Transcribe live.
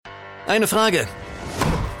Eine Frage.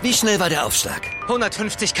 Wie schnell war der Aufschlag?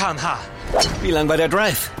 150 km/h. Wie lang war der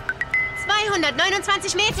Drive?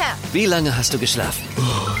 229 Meter. Wie lange hast du geschlafen?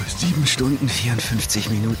 7 Stunden, 54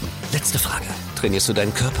 Minuten. Letzte Frage. Trainierst du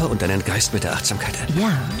deinen Körper und deinen Geist mit der Achtsamkeit?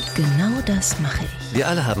 Ja, genau das mache ich. Wir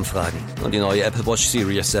alle haben Fragen und die neue Apple Watch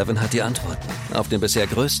Series 7 hat die Antworten. Auf dem bisher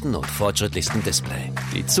größten und fortschrittlichsten Display.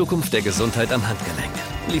 Die Zukunft der Gesundheit am Handgelenk.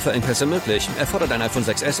 Lieferengpässe möglich. Erfordert ein iPhone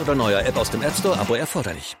 6s oder neuer App aus dem App Store, Abo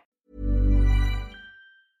erforderlich.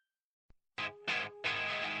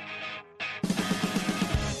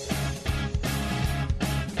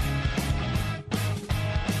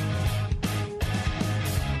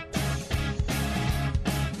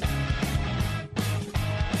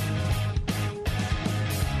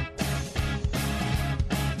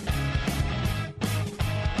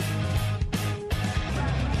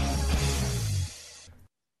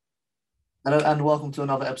 Hello and welcome to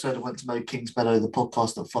another episode of Went to Know Kingsmeadow, the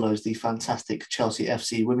podcast that follows the fantastic Chelsea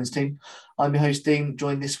FC women's team. I'm your host, Dean,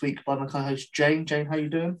 joined this week by my co-host, Jane. Jane, how are you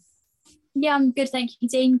doing? Yeah, I'm good, thank you,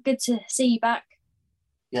 Dean. Good to see you back.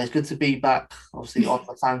 Yeah, it's good to be back, obviously, on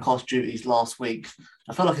the fancast duties last week.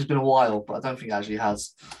 I feel like it's been a while, but I don't think it actually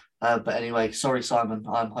has. But anyway, sorry, Simon,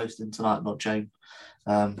 I'm hosting tonight, not Jane.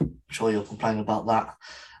 I'm sure you'll complain about that.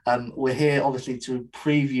 We're here, obviously, to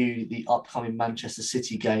preview the upcoming Manchester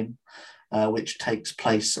City game, which takes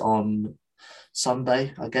place on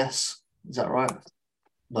Sunday, I guess. Is that right?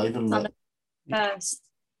 Not even Sunday first.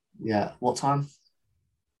 Yeah. What time?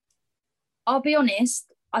 I'll be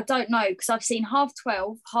honest, I don't know, because I've seen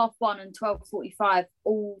 12:30, 1:30 and 12:45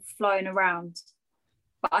 all flowing around.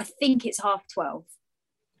 But I think it's 12:30.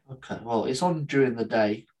 Okay, well, it's on during the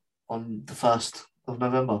day on the 1st of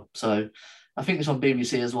November. So I think it's on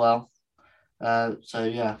BBC as well. So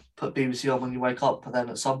yeah, put BBC on when you wake up, and then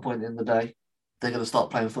at some point in the day, they're going to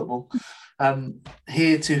start playing football.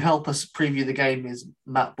 Here to help us preview the game is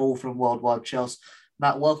Matt Ball from Worldwide Chelsea.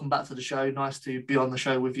 Matt, welcome back to the show. Nice to be on the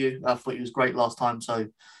show with you. I thought you was great last time, so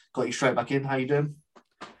got you straight back in. How you doing?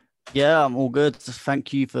 Yeah, I'm all good.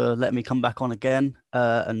 Thank you for letting me come back on again.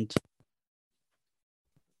 And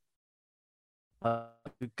a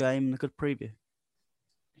good game and a good preview.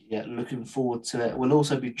 Yeah, looking forward to it. We'll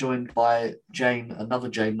also be joined by Jane, another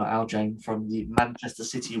Jane, not our Jane, from the Manchester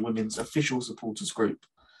City Women's official supporters group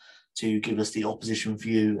to give us the opposition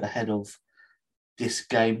view ahead of this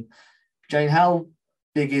game. Jane, how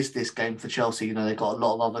big is this game for Chelsea? You know, they've got a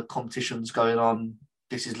lot of other competitions going on.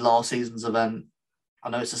 This is last season's event. I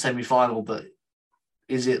know it's a semi-final, but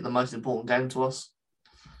is it the most important game to us?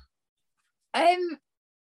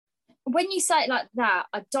 When you say it like that,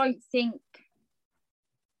 I don't think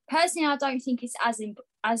it's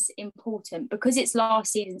as important because it's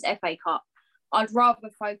last season's FA Cup. I'd rather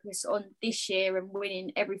focus on this year and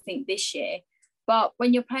winning everything this year. But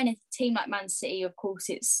when you're playing a team like Man City, of course,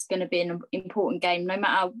 it's going to be an important game, no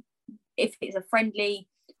matter if it's a friendly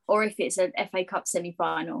or if it's an FA Cup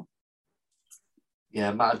semi-final.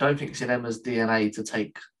 Yeah, Matt, I don't think it's in Emma's DNA to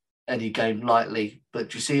take any game lightly. But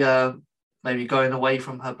do you see her maybe going away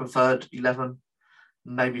from her preferred 11,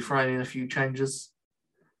 maybe throwing in a few changes?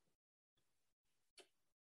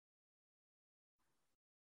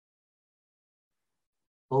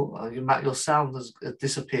 Oh, Matt, your sound has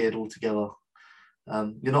disappeared altogether.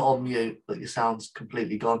 You're not on mute, but your sound's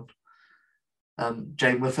completely gone.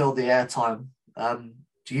 Jane, we'll fill the airtime.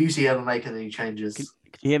 Do you see Emma making any changes? Can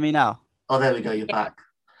you hear me now? Oh, there we go. You're back.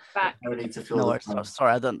 Back. No need to fill No, the time.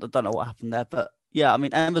 sorry, I don't know what happened there, but yeah, I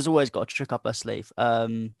mean, Emma's always got a trick up her sleeve.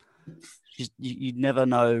 You never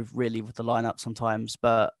know really with the lineup sometimes,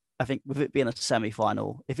 but I think with it being a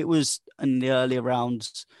semi-final, if it was in the earlier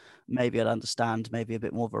rounds, maybe I'd understand, maybe a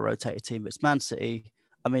bit more of a rotated team. But it's Man City.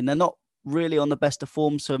 I mean, they're not really on the best of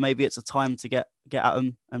form, so maybe it's a time to get at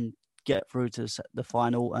them and get through to the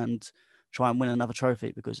final and try and win another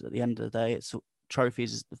trophy, because at the end of the day, it's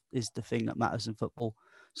trophies is the thing that matters in football.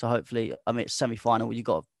 So hopefully, I mean, it's semi-final. You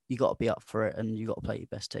got to be up for it, and you got to play your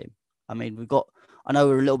best team. I mean, I know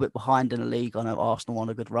we're a little bit behind in the league. I know Arsenal on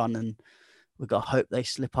a good run, and we've got to hope they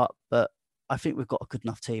slip up. But I think we've got a good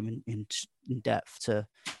enough team in depth to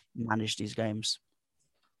manage these games.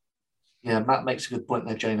 Yeah, Matt makes a good point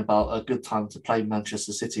there, Jane, about a good time to play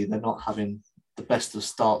Manchester City. They're not having the best of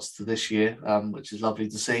starts to this year, which is lovely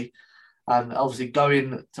to see. And obviously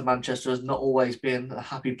going to Manchester has not always been a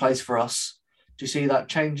happy place for us. Do you see that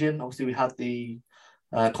changing? Obviously, we had the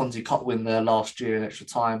Conti Cup win there last year in extra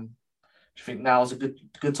time. Do you think now is a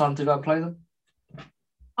good time to go and play them?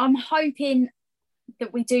 I'm hoping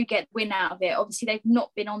that we do get win out of it. Obviously, they've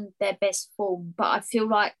not been on their best form, but I feel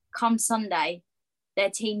like come Sunday, their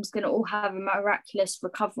team's going to all have a miraculous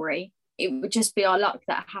recovery it would just be our luck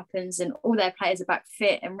that happens and all their players are back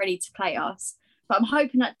fit and ready to play us. But I'm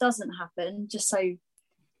hoping that doesn't happen, just so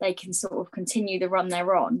they can sort of continue the run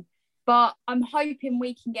they're on. But I'm hoping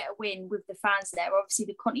we can get a win with the fans there. Obviously,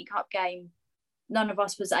 the Conti Cup game, none of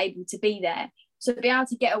us was able to be there. So to be able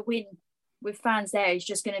to get a win with fans there is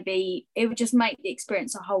just going to be, it would just make the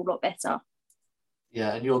experience a whole lot better.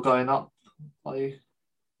 Yeah, and you're going up, are you?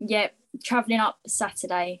 Yeah, travelling up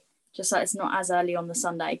Saturday, just so it's not as early on the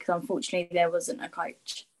Sunday, because unfortunately there wasn't a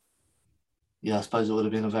coach. Yeah, I suppose it would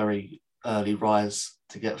have been a very early rise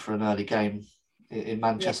to get for an early game in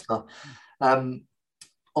Manchester. Yeah.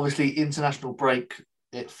 Obviously, international break,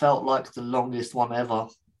 it felt like the longest one ever.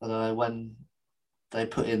 When they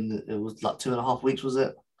put in, it was like 2.5 weeks, was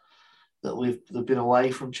it? That we've been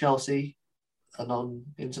away from Chelsea and on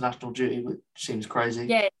international duty, which seems crazy.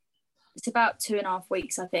 Yeah, it's about 2.5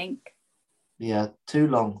 weeks, I think. Yeah, too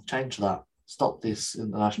long. Change that. Stop this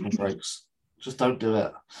international breaks. Just don't do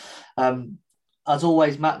it. As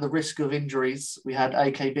always, Matt, the risk of injuries. We had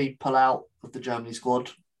AKB pull out of the Germany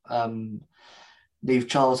squad. Niamh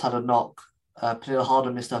Charles had a knock. Pernille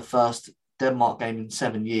Harder missed her first Denmark game in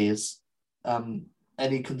 7 years.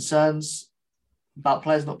 Any concerns about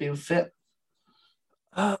players not being fit?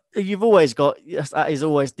 You've always got, yes, that is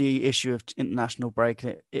always the issue of international break.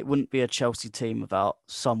 It wouldn't be a Chelsea team without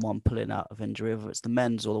someone pulling out of injury, whether it's the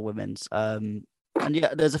men's or the women's. And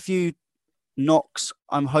yeah, there's a few knocks.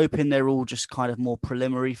 I'm hoping they're all just kind of more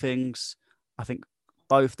preliminary things. I think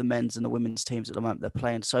both the men's and the women's teams at the moment, they're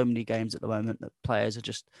playing so many games at the moment that players are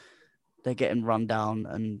just, they're getting run down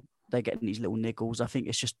and they're getting these little niggles. I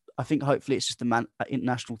think hopefully it's just the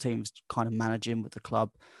international teams kind of managing with the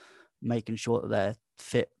club, making sure that they're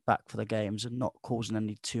fit back for the games and not causing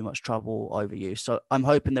any too much trouble over you. So I'm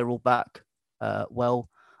hoping they're all back well.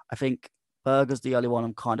 I think Berger's the only one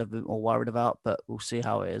I'm kind of a bit more worried about, but we'll see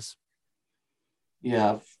how it is.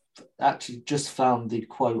 Yeah, I've actually just found the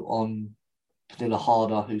quote on Pernille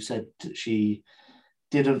Harder, who said that she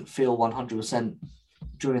didn't feel 100%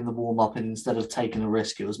 during the warm-up, and instead of taking a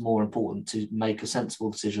risk, it was more important to make a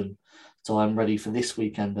sensible decision. So I'm ready for this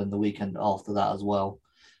weekend and the weekend after that as well.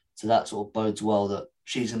 So that sort of bodes well that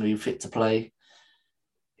she's going to be fit to play.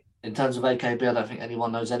 In terms of AKB, I don't think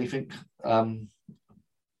anyone knows anything. But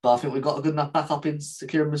I think we've got a good enough backup in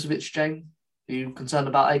Sakira Musovic. Jane, are you concerned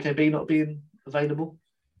about AKB not being available?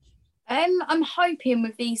 I'm hoping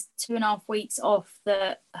with these 2.5 weeks off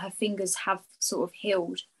that her fingers have sort of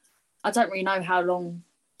healed. I don't really know how long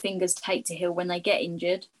fingers take to heal when they get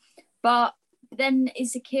injured. But then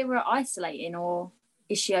is Sakira isolating, or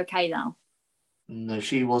is she okay now? No,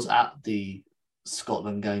 she was at the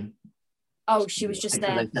Scotland game. Oh, she was just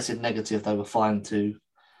there. They tested negative. They were fine to.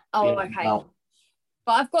 Oh, okay. Out.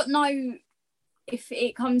 But I've got no. If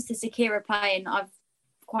it comes to Sakira playing, I'm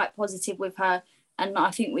quite positive with her, and I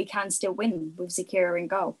think we can still win with Sakira in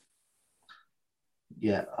goal.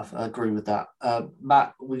 Yeah, I agree with that.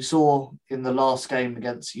 Matt, we saw in the last game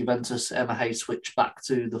against Juventus, Emma Hayes switch back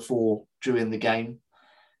to the 4 during the game.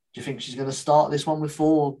 Do you think she's going to start this one with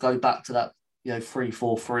 4 or go back to that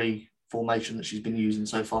 3-4-3 formation that she's been using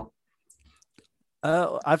so far?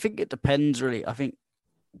 I think it depends, really. I think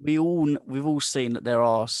we've all seen that there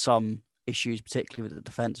are some issues, particularly with the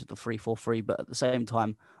defence of the 3-4-3, but at the same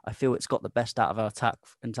time, I feel it's got the best out of our attack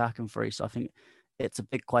and free. So I think it's a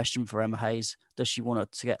big question for Emma Hayes. Does she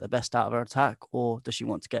want to get the best out of her attack, or does she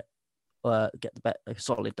want to get a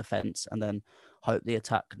solid defence and then hope the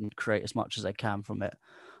attack can create as much as they can from it?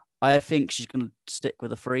 I think she's going to stick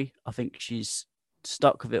with a 3. I think she's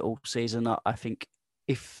stuck with it all season. I think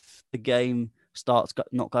if the game starts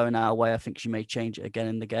not going our way, I think she may change it again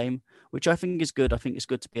in the game, which I think is good. I think it's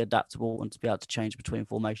good to be adaptable and to be able to change between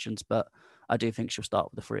formations, but I do think she'll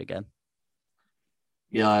start with the 3 again.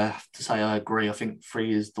 Yeah, I have to say I agree. I think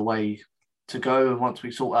 3 is the way to go. And once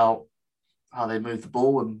we sort out how they move the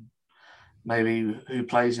ball and maybe who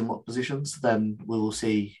plays in what positions, then we will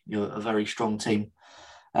see a very strong team.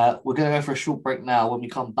 We're going to go for a short break now. When we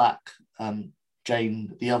come back,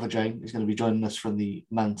 Jane, the other Jane, is going to be joining us from the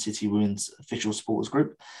Man City Women's official supporters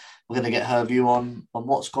group. We're going to get her view on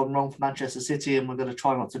what's gone wrong for Manchester City, and we're going to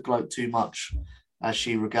try not to gloat too much as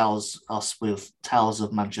she regales us with tales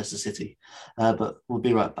of Manchester City. But we'll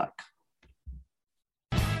be right back.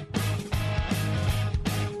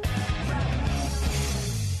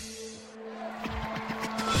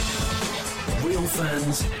 Real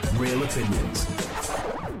fans, real opinions.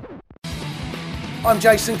 I'm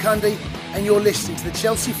Jason Cundy, and you're listening to the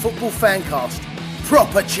Chelsea Football Fancast.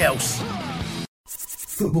 Proper Chelsea.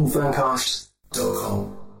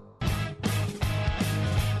 Footballfancast.com.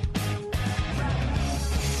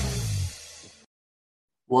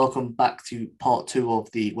 Welcome back to part 2 of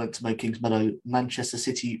the Went to Mow Kingsmeadow Manchester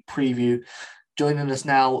City preview. Joining us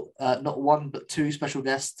now, not one but 2 special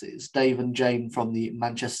guests. It's Dave and Jane from the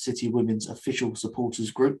Manchester City Women's Official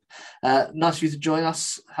Supporters Group. Nice of you to join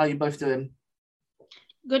us. How are you both doing?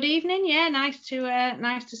 Good evening. Yeah, nice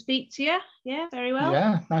to speak to you. Yeah, very well.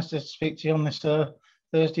 Yeah, nice to speak to you on this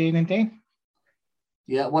Thursday evening, Dean.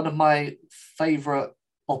 Yeah, one of my favourite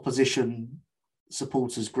opposition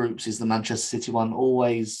supporters groups is the Manchester City one.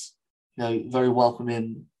 Always, very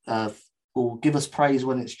welcoming. Will give us praise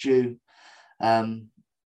when it's due.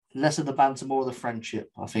 Less of the banter, more of the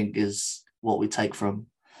friendship, I think, is what we take from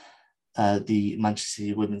the Manchester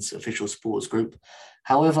City Women's Official Supporters Group.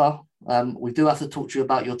 However, we do have to talk to you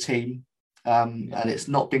about your team, and it's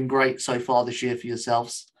not been great so far this year for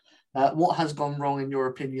yourselves. What has gone wrong in your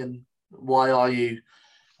opinion? Why are you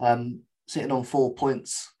sitting on 4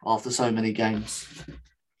 points after so many games?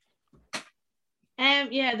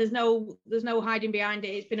 Yeah, there's no hiding behind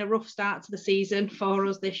it. It's been a rough start to the season for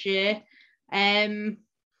us this year.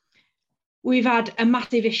 We've had a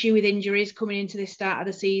massive issue with injuries coming into this start of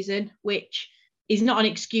the season, which is not an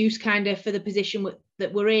excuse kind of for the position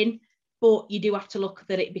that we're in, but you do have to look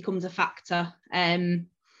that it becomes a factor.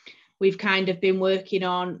 We've kind of been working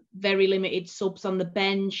on very limited subs on the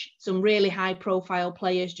bench, some really high profile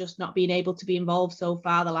players just not being able to be involved so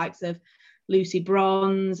far, the likes of Lucy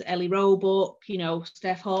Bronze, Ellie Roebuck,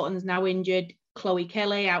 Steph Horton's now injured, Chloe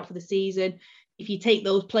Kelly out for the season. If you take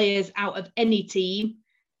those players out of any team,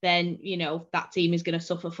 then, that team is going to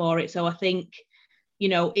suffer for it. So I think,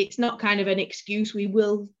 it's not kind of an excuse. We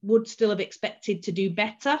would still have expected to do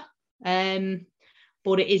better.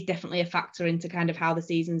 But it is definitely a factor into kind of how the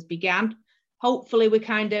season's began. Hopefully we're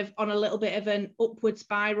kind of on a little bit of an upward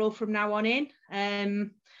spiral from now on in,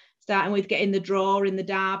 starting with getting the draw in the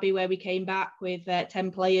derby where we came back with 10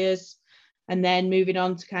 players and then moving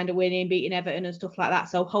on to kind of winning, beating Everton and stuff like that.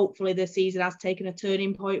 So hopefully the season has taken a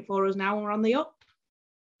turning point for us now and we're on the up.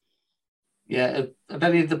 Yeah, have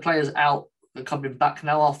any of the players out are coming back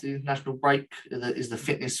now after the international break? Is the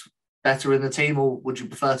fitness better in the team, or would you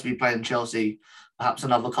prefer to be playing Chelsea perhaps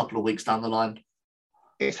another couple of weeks down the line?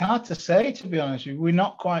 It's hard to say, to be honest with you. We're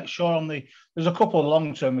not quite sure on there's a couple of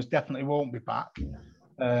long-termers definitely won't be back.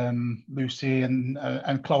 Lucy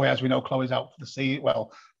and Chloe, as we know, Chloe's out for the season,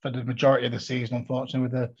 for the majority of the season, unfortunately,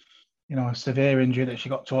 with a severe injury that she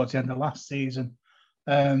got towards the end of last season.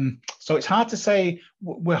 So it's hard to say.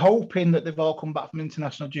 We're hoping that they've all come back from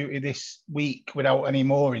international duty this week without any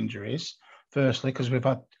more injuries, firstly, because we've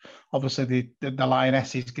had obviously the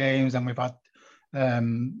Lionesses games, and we've had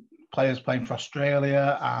players playing for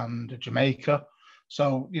Australia and Jamaica.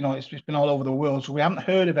 So, it's been all over the world. So we haven't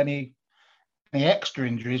heard of any extra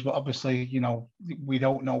injuries, but obviously, we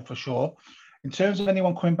don't know for sure. In terms of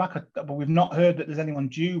anyone coming back, but we've not heard that there's anyone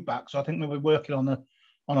due back. So I think we'll be working on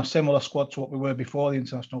a similar squad to what we were before the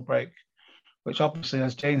international break, which obviously,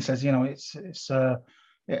 as Jane says, it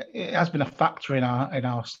has been a factor in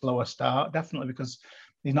our slower start, definitely, because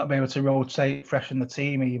he's not been able to rotate, freshen the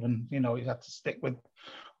team even. He's had to stick with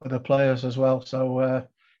the players as well. So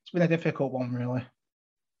it's been a difficult one, really.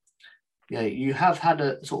 Yeah, you have had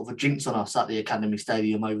a sort of a jinx on us at the Academy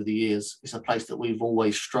Stadium over the years. It's a place that we've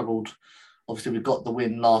always struggled. Obviously, we got the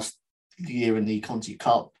win last year in the Conti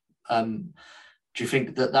Cup. Do you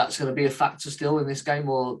think that that's going to be a factor still in this game,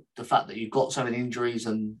 or the fact that you've got so many injuries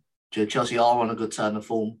and Chelsea are on a good turn of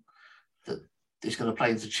form, that it's going to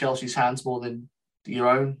play into Chelsea's hands more than your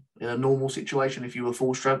own in a normal situation if you were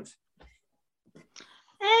full strength?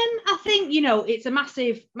 I think, it's a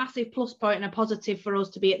massive plus point and a positive for us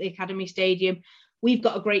to be at the Academy Stadium. We've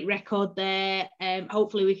got a great record there.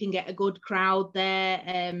 Hopefully we can get a good crowd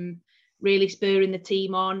there, really spurring the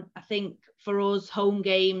team on. I think for us, home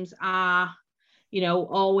games are,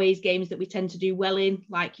 always games that we tend to do well in.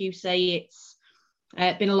 Like you say, it's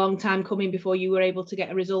been a long time coming before you were able to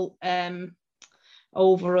get a result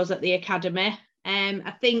over us at the Academy.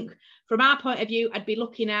 I think from our point of view, I'd be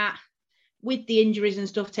looking at, with the injuries and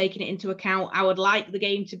stuff, taking it into account, I would like the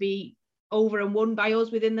game to be over and won by us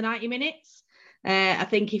within the 90 minutes. I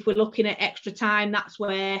think if we're looking at extra time, that's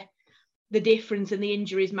where the difference and the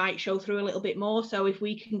injuries might show through a little bit more. So if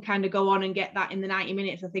we can kind of go on and get that in the 90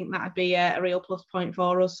 minutes, I think that'd be a real plus point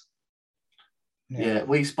for us. Yeah,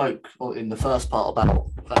 we spoke in the first part about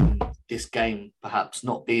this game perhaps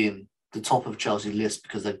not being the top of Chelsea's list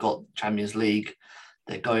because they've got Champions League.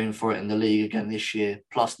 They're going for it in the league again this year,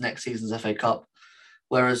 plus next season's FA Cup.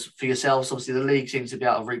 Whereas for yourselves, obviously the league seems to be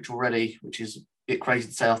out of reach already, which is a bit crazy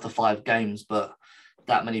to say after 5 games, but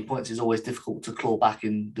that many points is always difficult to claw back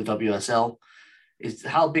in the WSL.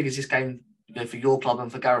 How big is this game for your club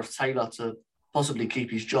and for Gareth Taylor to possibly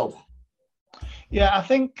keep his job. Yeah, I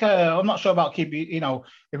think I'm not sure about keeping. If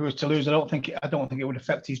he was to lose, I don't think it would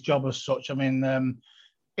affect his job as such. I mean,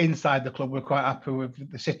 inside the club, we're quite happy with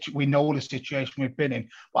we know the situation we've been in.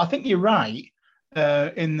 But I think you're right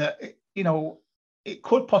in that it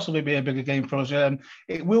could possibly be a bigger game for us.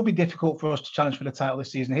 It will be difficult for us to challenge for the title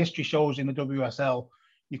this season. History shows in the WSL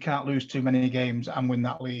you can't lose too many games and win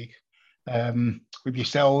that league. With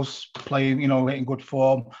yourselves playing, hitting good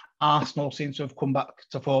form, Arsenal seem to have come back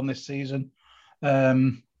to form this season.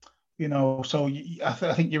 So I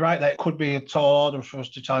think you're right that it could be a tall order for us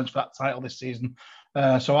to challenge for that title this season.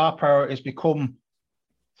 So our priorities become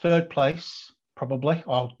third place, probably,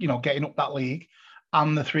 or getting up that league,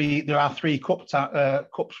 and there are three cups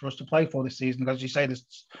for us to play for this season. As you say,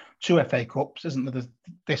 there's 2 FA Cups, isn't there? There's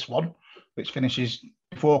this one, which finishes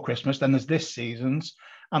before Christmas. Then there's this season's,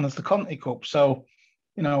 and there's the Conti Cup. So,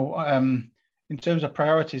 in terms of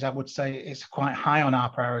priorities, I would say it's quite high on our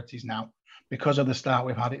priorities now because of the start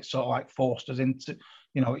we've had. It sort of like forced us into,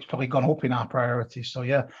 it's probably gone up in our priorities. So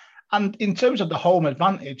yeah, and in terms of the home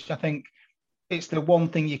advantage, I think it's the one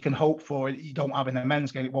thing you can hope for. You don't have in the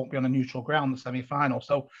men's game. It won't be on a neutral ground, the semi-final.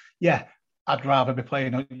 So yeah, I'd rather be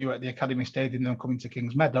playing you at the Academy Stadium than coming to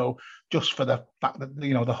Kingsmeadow, just for the fact that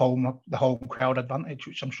the home crowd advantage,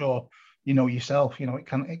 which I'm sure yourself. It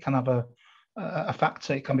can have a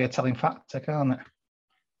factor. It can be a telling factor, can't it?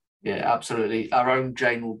 Yeah, absolutely. Our own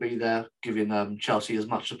Jane will be there, giving Chelsea as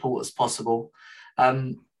much support as possible.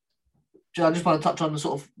 I just want to touch on the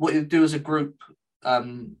sort of what you do as a group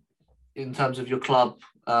in terms of your club.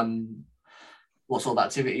 What sort of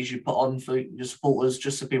activities you put on for your supporters,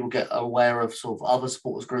 just so people get aware of sort of other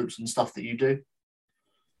supporters groups and stuff that you do?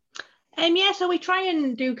 So we try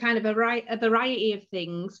and do kind of a variety of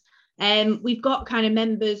things. We've got kind of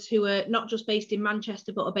members who are not just based in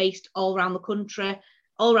Manchester, but are based all around the country,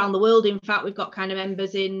 all around the world. In fact, we've got kind of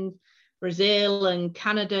members in Brazil and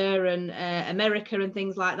Canada and America and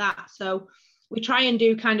things like that. So we try and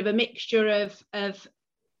do kind of a mixture of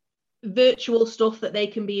virtual stuff that they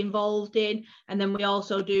can be involved in. And then we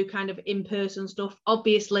also do kind of in-person stuff.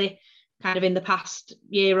 Obviously, kind of in the past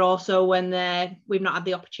year or so when we've not had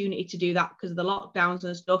the opportunity to do that because of the lockdowns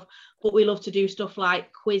and stuff, but we love to do stuff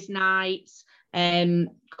like quiz nights,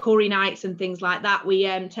 curry nights and things like that. We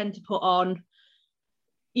tend to put on,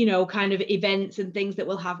 kind of events and things that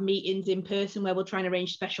will have meetings in person where we'll try and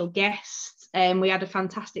arrange special guests. We had a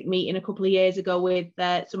fantastic meeting a couple of years ago with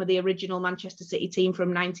some of the original Manchester City team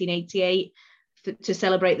from 1988 to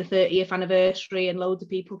celebrate the 30th anniversary, and loads of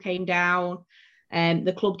people came down.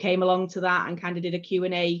 The club came along to that and kind of did a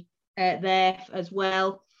Q&A there as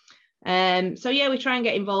well. So yeah, we try and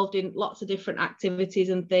get involved in lots of different activities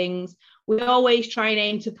and things. We always try and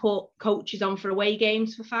aim to put coaches on for away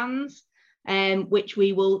games for fans, which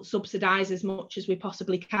we will subsidise as much as we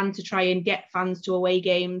possibly can to try and get fans to away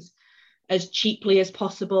games as cheaply as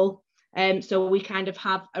possible. So we kind of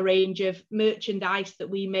have a range of merchandise that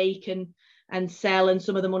we make and sell, and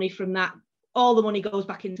some of the money from that, all the money goes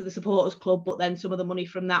back into the supporters club, but then some of the money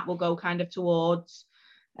from that will go kind of towards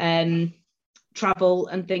travel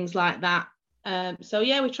and things like that. So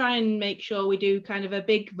yeah, we try and make sure we do kind of a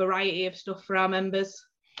big variety of stuff for our members.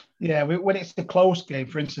 Yeah, when it's a close game,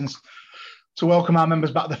 for instance, to welcome our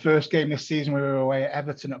members back to the first game this season, we were away at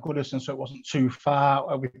Everton at Goodison, so it wasn't too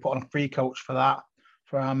far. We put on a free coach for that,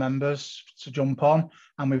 for our members to jump on,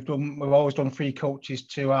 and we've always done free coaches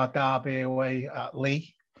to our derby away at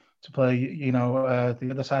Lee to play, the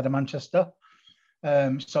other side of Manchester.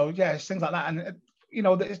 So yeah, it's things like that, and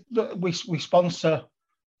we sponsor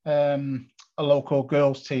a local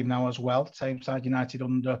girls team now as well. Tameside United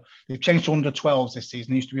they've changed to under 12s this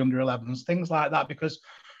season. It used to be under 11s, things like that, because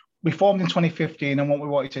we formed in 2015, and what we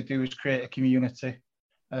wanted to do is create a community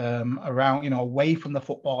around, away from the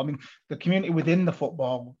football. I mean, the community within the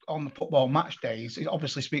football, on the football match days, it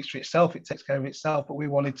obviously speaks for itself. It takes care of itself, but we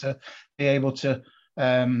wanted to be able to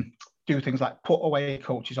do things like put away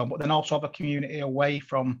coaches on, but then also have a community away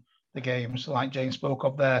from the games, like Jane spoke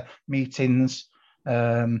of, their meetings,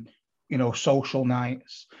 social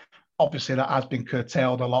nights. Obviously, that has been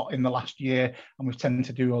curtailed a lot in the last year, and we've tended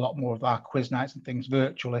to do a lot more of our quiz nights and things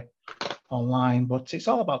virtually online. But it's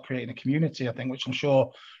all about creating a community, I think, which I'm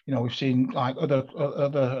sure, we've seen like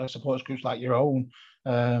other supporters groups like your own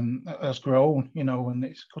has grown, and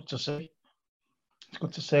it's good to see. It's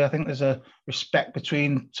good to see. I think there's a respect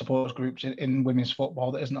between supporters groups in women's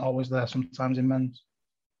football that isn't always there sometimes in men's.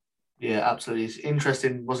 Yeah, absolutely. It's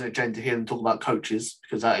interesting, wasn't it, Jane, to hear them talk about coaches,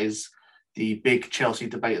 because that is the big Chelsea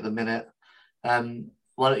debate at the minute.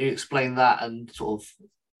 Why don't you explain that and sort of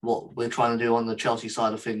what we're trying to do on the Chelsea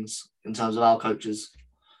side of things in terms of our coaches?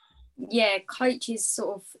 yeah, coaches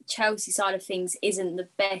sort of Chelsea side of things isn't the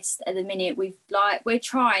best at the minute. We're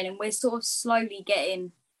trying and we're sort of slowly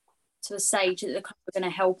getting to a stage that the club are going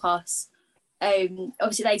to help us.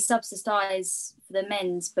 Obviously they subsidise for the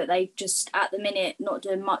men's, but they just at the minute not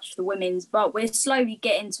doing much for the women's. But we're slowly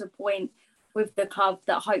getting to a point with the club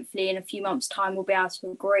that hopefully in a few months' time we'll be able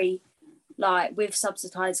to agree, like with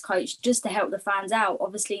subsidised coach, just to help the fans out.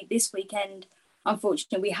 Obviously this weekend,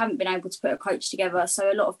 unfortunately, we haven't been able to put a coach together,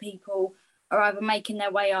 so a lot of people are either making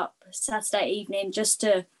their way up Saturday evening just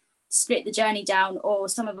to split the journey down, or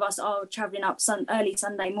some of us are travelling up early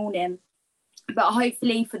Sunday morning. But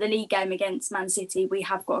hopefully for the league game against Man City, we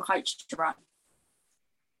have got a coach to run.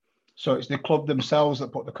 So it's the club themselves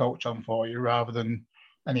that put the coach on for you rather than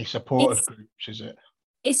any supporters groups, is it?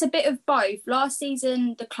 It's a bit of both. Last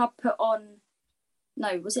season, the club put on...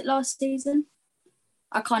 No, was it last season?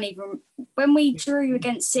 I can't even... When we drew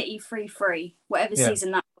against City 3-3, whatever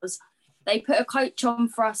season that was, they put a coach on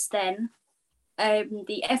for us then.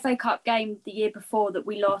 The FA Cup game the year before that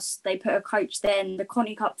we lost, they put a coach then. The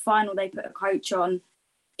Conti Cup final, they put a coach on.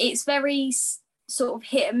 It's very sort of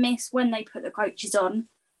hit and miss when they put the coaches on.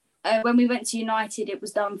 When we went to United, it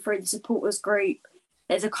was done through the supporters group.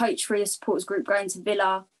 There's a coach through the supporters group going to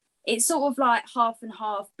Villa. It's sort of like half and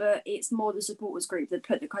half, but it's more the supporters group that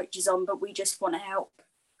put the coaches on, but we just want to help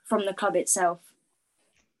from the club itself.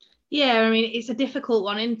 Yeah, I mean, it's a difficult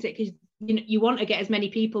one, isn't it? Because you want to get as many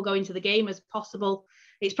people going to the game as possible.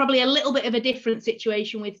 It's probably a little bit of a different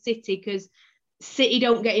situation with City because City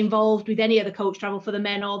don't get involved with any of the coach travel for the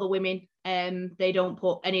men or the women. They don't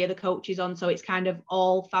put any of the coaches on, so it's kind of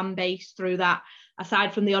all fan based through that.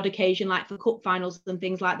 Aside from the odd occasion, like for cup finals and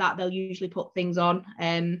things like that, they'll usually put things on.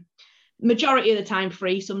 Majority of the time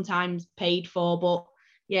free, sometimes paid for, but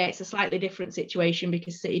yeah, it's a slightly different situation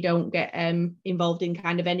because City don't get involved in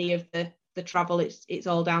kind of any of the travel. It's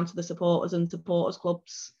all down to the supporters and supporters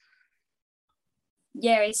clubs.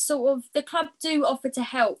 Yeah, it's sort of, the club do offer to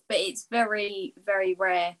help, but it's very, very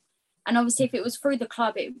rare. And obviously if it was through the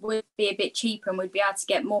club, it would be a bit cheaper and we'd be able to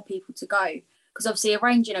get more people to go. Because obviously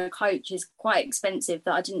arranging a coach is quite expensive,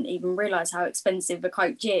 that I didn't even realise how expensive a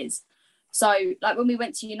coach is. So like when we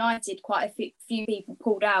went to United, quite a few people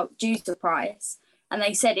pulled out due to price. And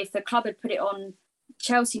they said if the club had put it on,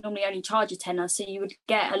 Chelsea normally only charge a tenner, so you would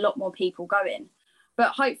get a lot more people going.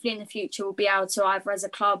 But hopefully in the future we'll be able to either as a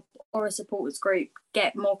club or a supporters group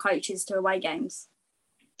get more coaches to away games.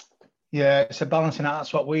 Yeah, it's a balancing act.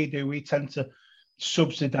 That's what we do. We tend to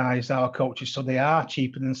subsidise our coaches so they are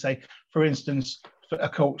cheaper than, say, for instance, for a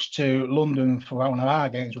coach to London for one of our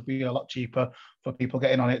games would be a lot cheaper for people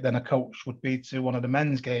getting on it than a coach would be to one of the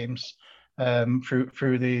men's games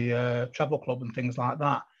through the travel club and things like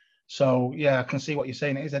that. So yeah, I can see what you're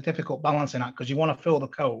saying. It is a difficult balancing act because you want to fill the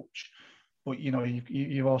coach, but you know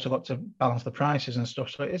you've also got to balance the prices and stuff.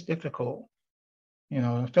 So it is difficult. You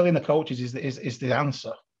know, filling the coaches is the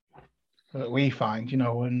answer that we find. You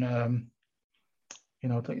know, and you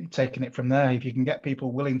know, taking it from there. If you can get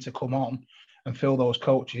people willing to come on and fill those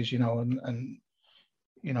coaches, you know, and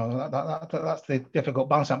you know that's the difficult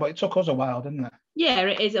balance. But it took us a while, didn't it? Yeah,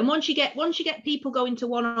 it is. And once you get people going to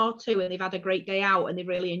one or two and they've had a great day out and they've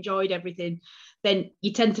really enjoyed everything, then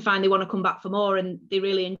you tend to find they want to come back for more and they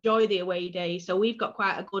really enjoy the away day. So we've got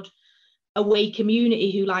quite a good away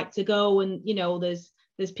community who like to go, and you know, there's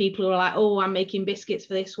people who are like, oh, I'm making biscuits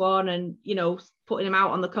for this one, and you know, putting them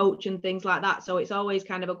out on the coach and things like that. So it's always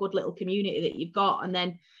kind of a good little community that you've got. And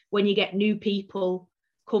then when you get new people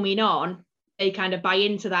coming on, they kind of buy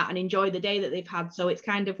into that and enjoy the day that they've had. So it's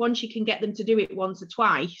kind of, once you can get them to do it once or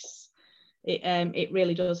twice, it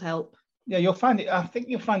really does help. Yeah, you'll find it. I think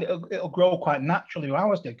you'll find it'll grow quite naturally.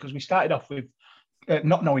 Ours did, because we started off with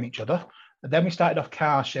not knowing each other. And then we started off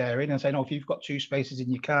car sharing and saying, oh, if you've got two spaces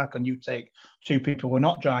in your car, can you take two people who are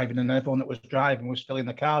not driving? And everyone that was driving was filling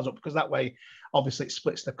the cars up, because that way, obviously, it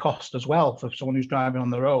splits the cost as well for someone who's driving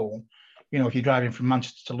on their own. You know, if you're driving from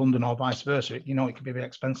Manchester to London or vice versa, you know, it can be a bit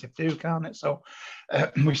expensive too, can't it? So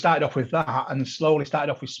we started off with that and slowly started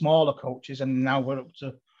off with smaller coaches. And now we're up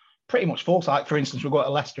to pretty much full size. For instance, we'll go to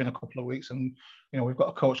Leicester in a couple of weeks and, you know, we've got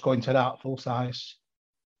a coach going to that full size.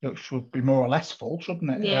 It should be more or less full, shouldn't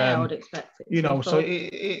it? Yeah, I would expect it. You know, so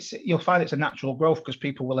it's you'll find it's a natural growth because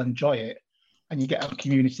people will enjoy it and you get a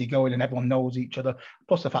community going and everyone knows each other.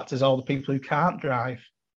 Plus the fact is all the people who can't drive,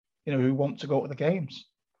 you know, who want to go to the games.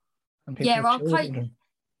 Yeah,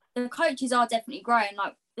 the coaches are definitely growing.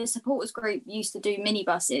 Like the supporters group used to do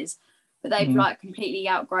minibuses, but they've like completely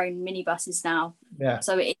outgrown minibuses now. Yeah.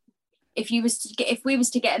 So if we was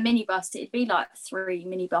to get a minibus, it'd be like 3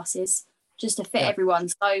 minibuses just to fit everyone.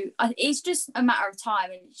 So it's just a matter of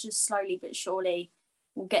time, and it's just slowly but surely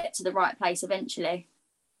will get to the right place eventually.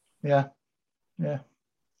 Yeah. Yeah,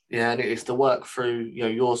 and it's the work through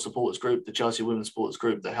your supporters group, the Chelsea Women's Supporters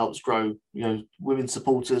Group, that helps grow women's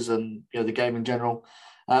supporters and the game in general.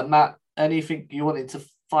 Matt, anything you wanted to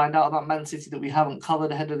find out about Man City that we haven't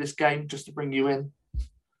covered ahead of this game, just to bring you in?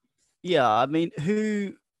 Yeah, I mean,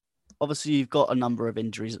 obviously you've got a number of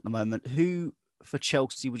injuries at the moment. Who for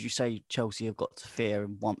Chelsea would you say Chelsea have got to fear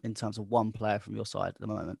in terms of one player from your side at the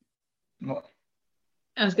moment?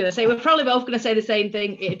 I was going to say, we're probably both going to say the same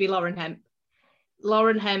thing. It'd be Lauren Hemp.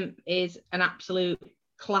 Lauren Hemp is an absolute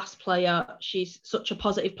class player. She's such a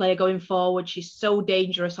positive player going forward. She's so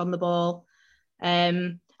dangerous on the ball.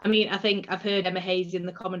 I think I've heard Emma Hayes in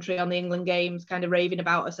the commentary on the England games kind of raving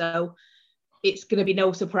about her. So it's going to be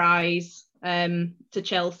no surprise to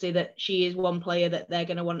Chelsea that she is one player that they're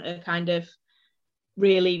going to want to kind of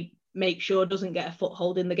really make sure doesn't get a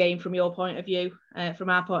foothold in the game from your point of view.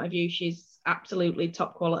 From our point of view, she's absolutely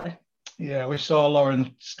top quality. Yeah, we saw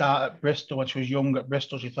Lauren start at Bristol when she was young at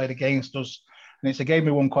Bristol. She played against us, and it's a game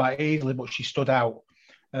we won quite easily, but she stood out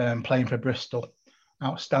playing for Bristol.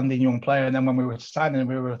 Outstanding young player. And then when we were signing,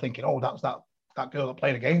 we were thinking, oh, that's that girl that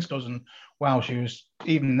played against us. And wow, she was,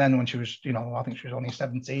 even then when she was, I think she was only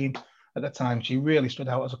 17 at the time, she really stood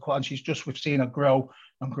out as a quad. And we've seen her grow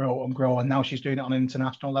and grow and grow. And now she's doing it on an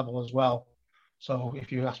international level as well. So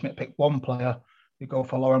if you ask me to pick one player, you go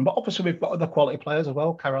for Lauren. But obviously we've got other quality players as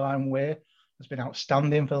well. Caroline Weir has been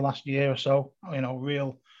outstanding for the last year or so.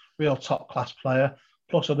 Real top class player.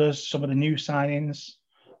 Plus others, some of the new signings.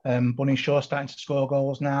 Bunny Shaw starting to score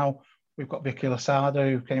goals now. We've got Vicky Losada,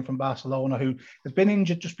 who came from Barcelona, who has been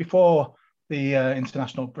injured just before the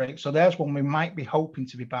international break. So there's one we might be hoping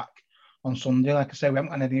to be back on Sunday. Like I say, we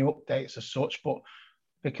haven't had any updates as such, but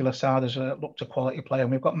Vicky Losada's looked a quality player,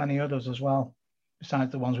 and we've got many others as well,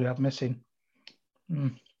 besides the ones we have missing.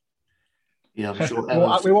 Yeah, I'm sure.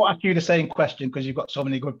 We won't ask you the same question because you've got so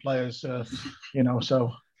many good players, so we know it's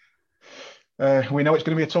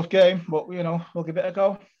going to be a tough game, but we'll give it a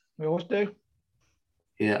go. We always do.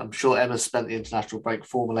 Yeah, I'm sure Emma's spent the international break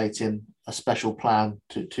formulating a special plan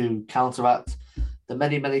to counteract the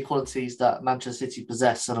many qualities that Manchester City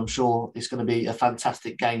possess, and I'm sure it's going to be a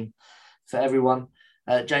fantastic game for everyone.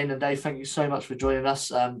 Jane and Dave, thank you so much for joining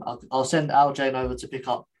us. I'll send Al Jane over to pick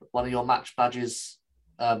up one of your match badges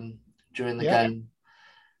during the game.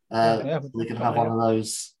 We can have one of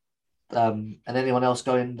those. And anyone else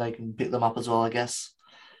going, they can pick them up as well, I guess.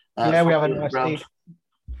 We have an OSC.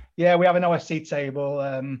 We have an OSC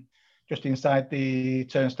table just inside the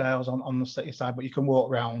turnstiles on the city side, but you can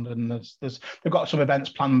walk around, and they've got some events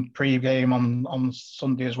planned pre-game on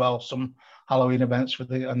Sunday as well, some Halloween events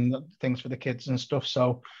and things for the kids and stuff.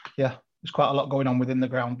 So yeah, there's quite a lot going on within the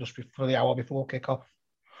ground just before the hour before kickoff.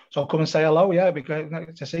 So come and say hello. Yeah, it'd be great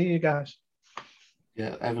to see you guys.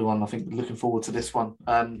 Yeah, everyone, I think looking forward to this one.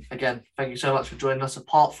 Again, thank you so much for joining us.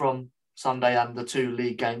 Apart from Sunday and the 2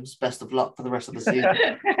 league games, best of luck for the rest of the season.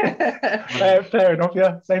 Fair enough,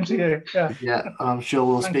 yeah. Same to you. Yeah, I'm sure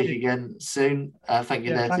we'll speak again soon. Thank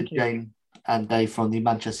you to Jane and Dave from the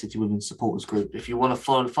Manchester City Women's Supporters Group. If you want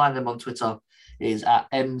to find them on Twitter, it is at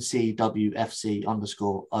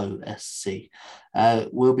MCWFC_OSC.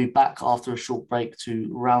 We'll be back after a short break to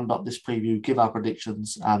round up this preview, give our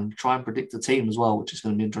predictions, and try and predict the team as well, which is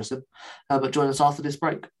going to be interesting. But join us after this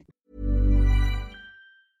break.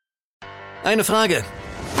 Eine Frage.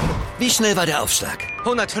 Wie schnell war der Aufschlag?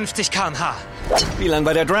 150 km/h. Wie lang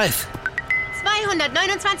war der Drive?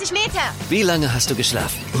 229 Meter. Wie lange hast du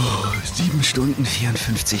geschlafen? 7 Stunden,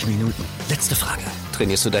 54 Minuten. Letzte Frage.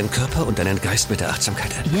 Trainierst du deinen Körper und deinen Geist mit der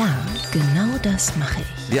Achtsamkeit? Ja, genau das mache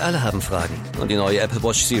ich. Wir alle haben Fragen und die neue Apple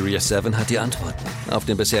Watch Series 7 hat die Antworten. Auf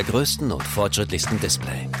dem bisher größten und fortschrittlichsten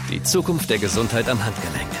Display. Die Zukunft der Gesundheit am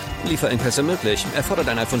Handgelenk. Lieferengpässe möglich. Erfordert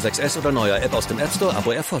ein iPhone 6S oder neuer App aus dem App Store, Abo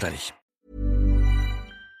erforderlich.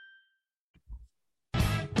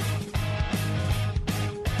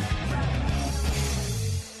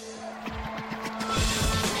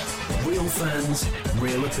 Real fans,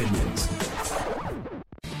 real opinions.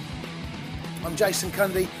 I'm Jason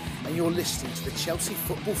Cundy, and you're listening to the Chelsea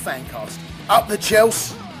Football Fancast. Up the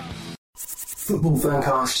Chelsea!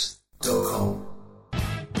 Footballfancast.com.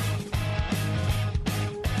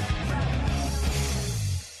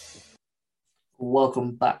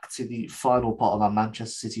 Welcome back to the final part of our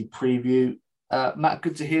Manchester City preview. Matt,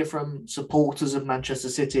 good to hear from supporters of Manchester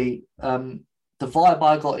City. The vibe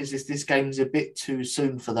I got is this game's a bit too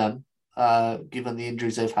soon for them, given the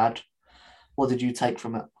injuries they've had. What did you take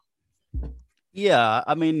from it? Yeah,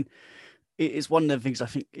 I mean, it's one of the things I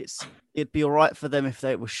think it'd be all right for them if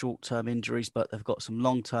they were short-term injuries, but they've got some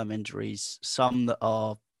long-term injuries, some that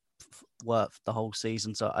are worth the whole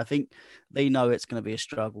season. So I think they know it's going to be a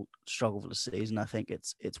struggle for the season. I think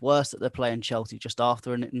it's worse that they're playing Chelsea just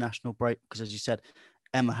after an international break because, as you said,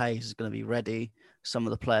 Emma Hayes is going to be ready. Some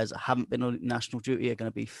of the players that haven't been on national duty are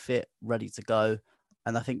going to be fit, ready to go.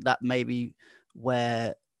 And I think that may be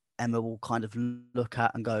where Emma will kind of look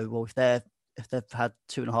at and go, well, if they've had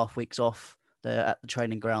 2.5 weeks off, they're at the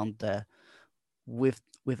training ground there with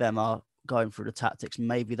Emma going through the tactics,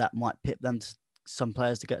 maybe that might pip them to some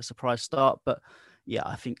players to get a surprise start. But yeah,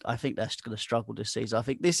 I think they're going to struggle this season. I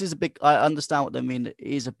think this is I understand what they mean. It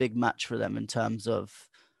is a big match for them in terms of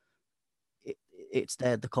it's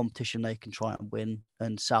the competition they can try and win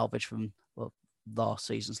and salvage from last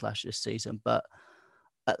season / this season. But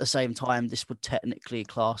at the same time, this would technically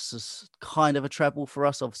class as kind of a treble for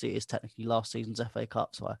us. Obviously, it is technically last season's FA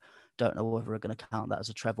Cup, so I don't know whether we're going to count that as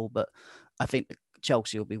a treble. But I think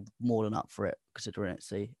Chelsea will be more than up for it, considering it's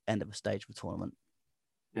the end of a stage of the tournament.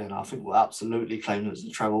 Yeah, no, I think we'll absolutely claim it as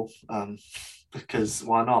a treble because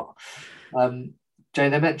why not?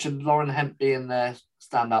 Jane, they mentioned Lauren Hemp being their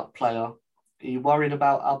standout player. Are you worried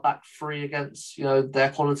about our back three against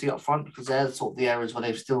their quality up front? Because they're sort of the areas where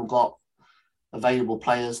they've still got available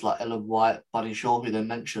players like Ellen White, Bunny Shaw, who they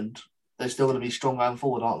mentioned. They're still going to be strong going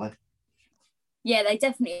forward, aren't they? Yeah, they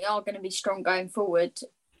definitely are going to be strong going forward.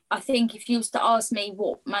 I think if you was to ask me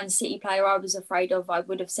what Man City player I was afraid of, I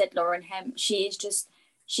would have said Lauren Hemp.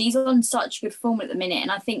 She's on such good form at the minute,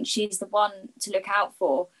 and I think she's the one to look out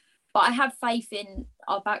for. But I have faith in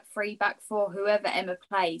our back three, back four, whoever Emma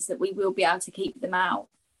plays, that we will be able to keep them out.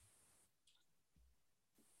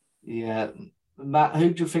 Yeah. Matt,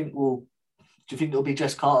 who do you think it'll be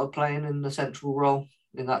Jess Carter playing in the central role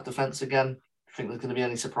in that defence again? Do you think there's going to be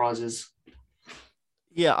any surprises?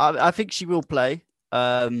 Yeah, I think she will play.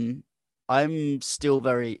 I'm still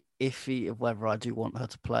very iffy of whether I do want her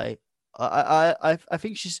to play. I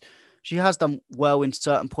think she has done well in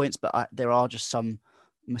certain points, but there are just some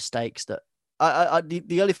mistakes that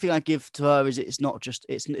the only thing I give to her is it's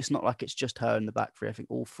not like it's just her in the back three. I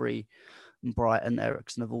think all three, Bright and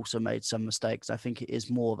Eriksson, have also made some mistakes. I think it is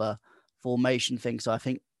more of a formation thing. So I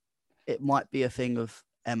think it might be a thing of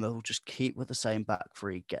Emma will just keep with the same back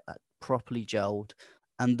three, get that properly gelled,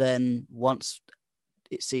 and then once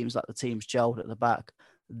it seems like the team's gelled at the back,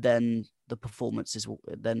 then the performances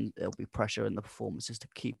then there'll be pressure in the performances to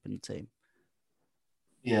keep in the team.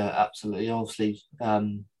 Yeah, absolutely. Obviously, I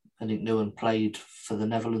think Nguyen played for the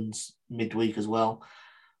Netherlands midweek as well.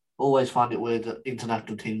 Always find it weird that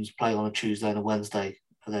international teams play on a Tuesday and a Wednesday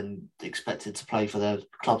and then expected to play for their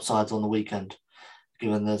club sides on the weekend,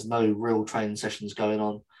 given there's no real training sessions going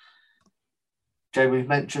on. Jay, we've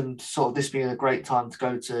mentioned sort of this being a great time to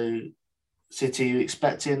go to City. You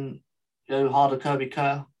expecting, Harder Kirby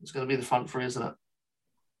Kerr is going to be the front three, isn't it?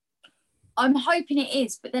 I'm hoping it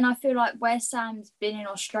is, but then I feel like where Sam's been in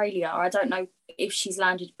Australia, I don't know if she's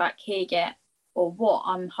landed back here yet or what.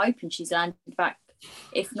 I'm hoping she's landed back,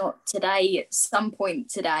 if not today, at some point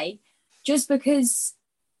today, just because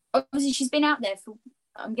obviously she's been out there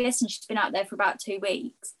I'm guessing she's been out there for about 2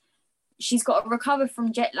 weeks. She's got to recover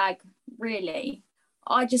from jet lag, really.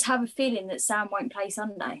 I just have a feeling that Sam won't play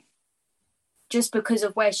Sunday just because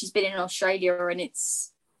of where she's been in Australia, and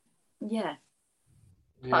it's, yeah.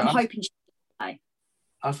 I'm hoping she'll play.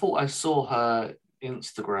 I thought I saw her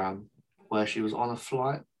Instagram where she was on a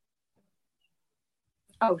flight.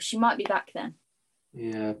 Oh, she might be back then.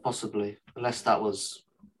 Yeah, possibly. Unless that was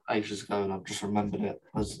ages ago and I've just remembered it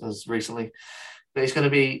as recently. But it's going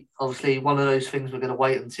to be, obviously, one of those things we're going to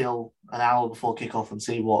wait until an hour before kickoff and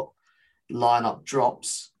see what lineup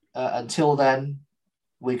drops. Until then,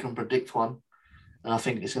 we can predict one. And I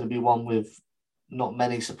think it's going to be one with not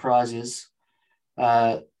many surprises.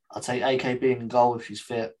 I'd say AKB in goal if she's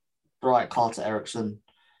fit. Bright, Carter, Eriksson,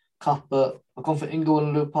 Cuthbert. I've gone for Ingle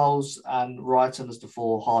and Leupolz and Wrighton as the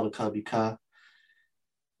four, Harder, Kirby, Kerr.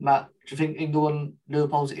 Matt, do you think Ingle and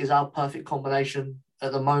Leupolz is our perfect combination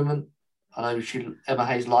at the moment? I know Emma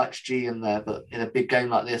Hayes likes G in there, but in a big game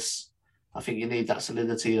like this, I think you need that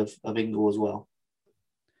solidity of Ingle as well.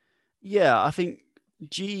 Yeah, I think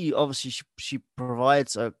G, obviously, she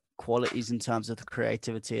provides qualities in terms of the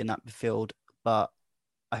creativity in that midfield, but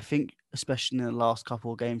I think, especially in the last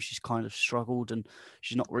couple of games, she's kind of struggled and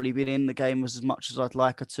she's not really been in the game as much as I'd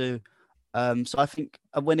like her to. So I think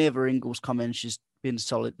whenever Ingle's come in, she's been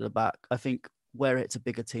solid at the back. I think where it's a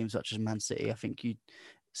bigger team such as Man City, I think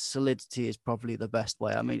solidity is probably the best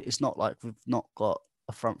way. I mean, it's not like we've not got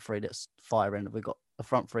a front three that's firing. We've got a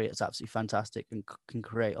front three that's absolutely fantastic and can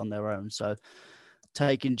create on their own. So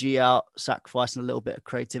taking G out, sacrificing a little bit of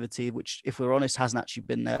creativity, which, if we're honest, hasn't actually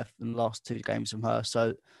been there in the last 2 games from her.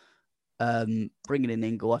 So Bringing in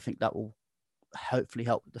Ingle, I think that will hopefully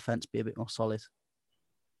help the defence be a bit more solid.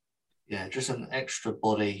 Yeah, just an extra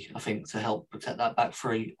body, I think, to help protect that back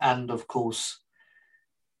three. And of course,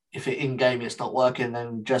 if in-game it's not working,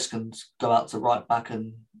 then Jess can go out to right back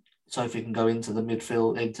and Sophie can go into the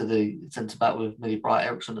midfield, into the centre-back with Millie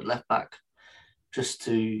Bright-Erickson at left-back, just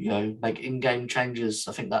to, make in-game changes.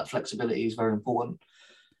 I think that flexibility is very important.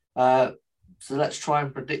 So let's try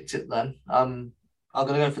and predict it then. I'm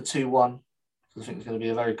going to go for 2-1. I think it's going to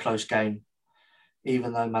be a very close game,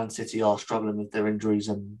 even though Man City are struggling with their injuries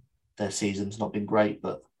and their season's not been great.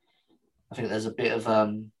 But I think there's a bit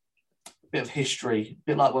of history, a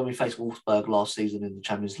bit like when we faced Wolfsburg last season in the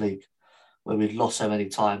Champions League, where we'd lost so many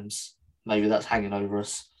times. Maybe that's hanging over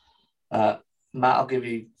us. Matt, I'll give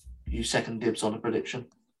you second dibs on a prediction.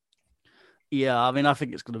 Yeah, I mean, I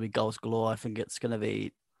think it's going to be goals galore. I think it's going to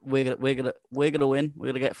be we're gonna win. We're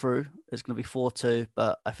gonna get through. It's going to be 4-2,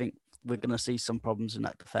 but I think we're going to see some problems in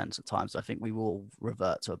that defence at times. I think we will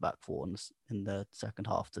revert to a back four in the second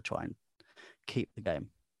half to try and keep the game.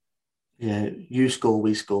 Yeah, you score,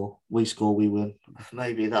 we score. We score, we win.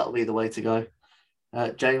 Maybe that'll be the way to go.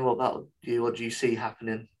 Jane, what about you? What do you see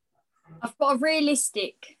happening? I've got a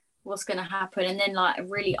realistic what's going to happen and then like a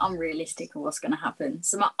really unrealistic of what's going to happen.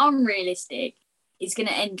 So my unrealistic is going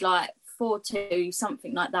to end like 4-2,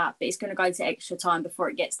 something like that, but it's going to go to extra time before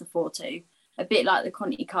it gets to 4-2. A bit like the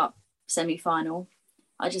Conti Cup semi-final.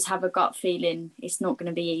 I just have a gut feeling it's not going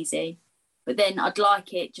to be easy. But then I'd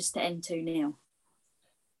like it just to end 2-0.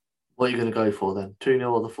 What are you going to go for then?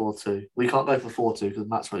 2-0 or the 4-2? We can't go for 4-2 because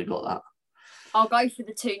Matt's already got that. I'll go for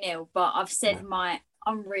the 2-0, but I've said my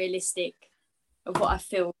unrealistic of what I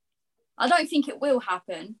feel. I don't think it will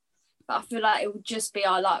happen, but I feel like it will just be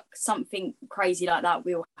our luck. Something crazy like that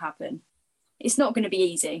will happen. It's not going to be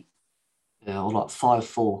easy. Yeah, or like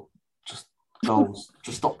 5-4. Just goals.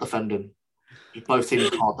 Just stop defending. Both teams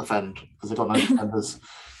can't defend because they've got no defenders.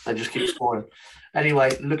 They just keep scoring.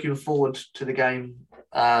 Anyway, looking forward to the game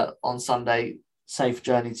on Sunday. Safe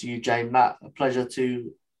journey to you, Jane. Matt, a pleasure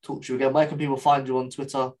to talk to you again. Where can people find you on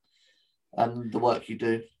Twitter and the work you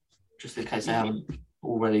do, just in case they haven't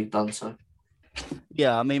already done so?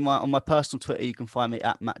 Yeah, I mean, on my personal Twitter, you can find me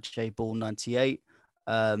at MatchJBall98.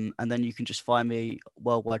 And then you can just find me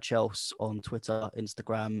Worldwide Chelsea on Twitter,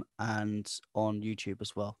 Instagram, and on YouTube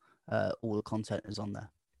as well. All the content is on there.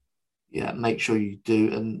 Yeah, make sure you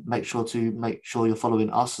do, and make sure you're following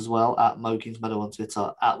us as well at Kingsmeadow on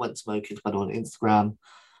Twitter, at Kingsmeadow on Instagram.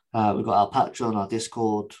 We've got our Patreon, our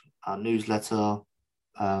Discord, our newsletter,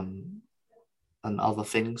 and other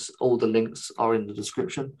things. All the links are in the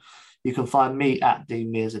description. You can find me at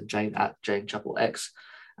Dean Mears and Jane at Jane Chapel X,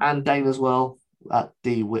 and Dane as well at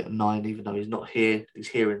DWhitten9, even though he's not here. He's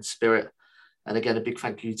here in spirit. And again, a big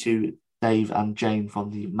thank you to Dave and Jane from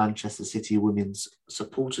the Manchester City Women's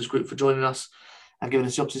Supporters Group for joining us and giving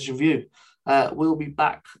us the opposition view. We'll be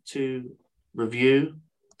back to review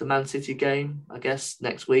the Man City game, I guess,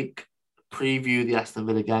 next week, preview the Aston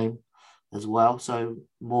Villa game as well. So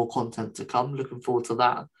more content to come. Looking forward to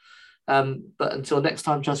that. But until next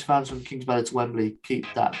time, Chelsea fans, from Kingsmeadow to Wembley, keep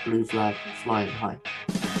that blue flag flying high.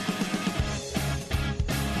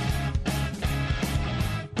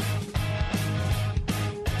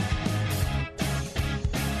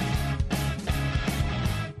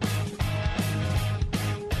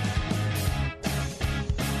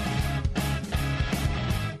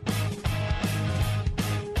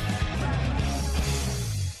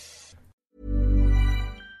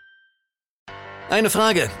 Eine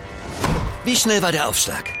Frage. Wie schnell war der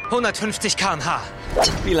Aufschlag? 150 km/h.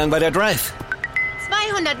 Wie lang war der Drive?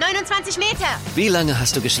 229 Meter. Wie lange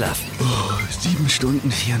hast du geschlafen? 7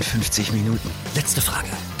 Stunden, 54 Minuten. Letzte Frage.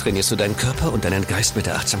 Trainierst du deinen Körper und deinen Geist mit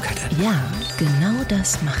der Achtsamkeit-App? Ja, genau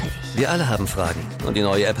das mache ich. Wir alle haben Fragen und die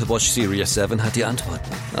neue Apple Watch Series 7 hat die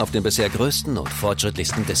Antworten. Auf dem bisher größten und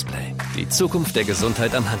fortschrittlichsten Display. Die Zukunft der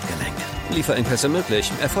Gesundheit am Handgelenk. Lieferengpässe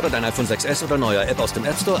möglich. Erfordert ein iPhone 6S oder neuer App aus dem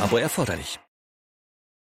App Store, Abo erforderlich.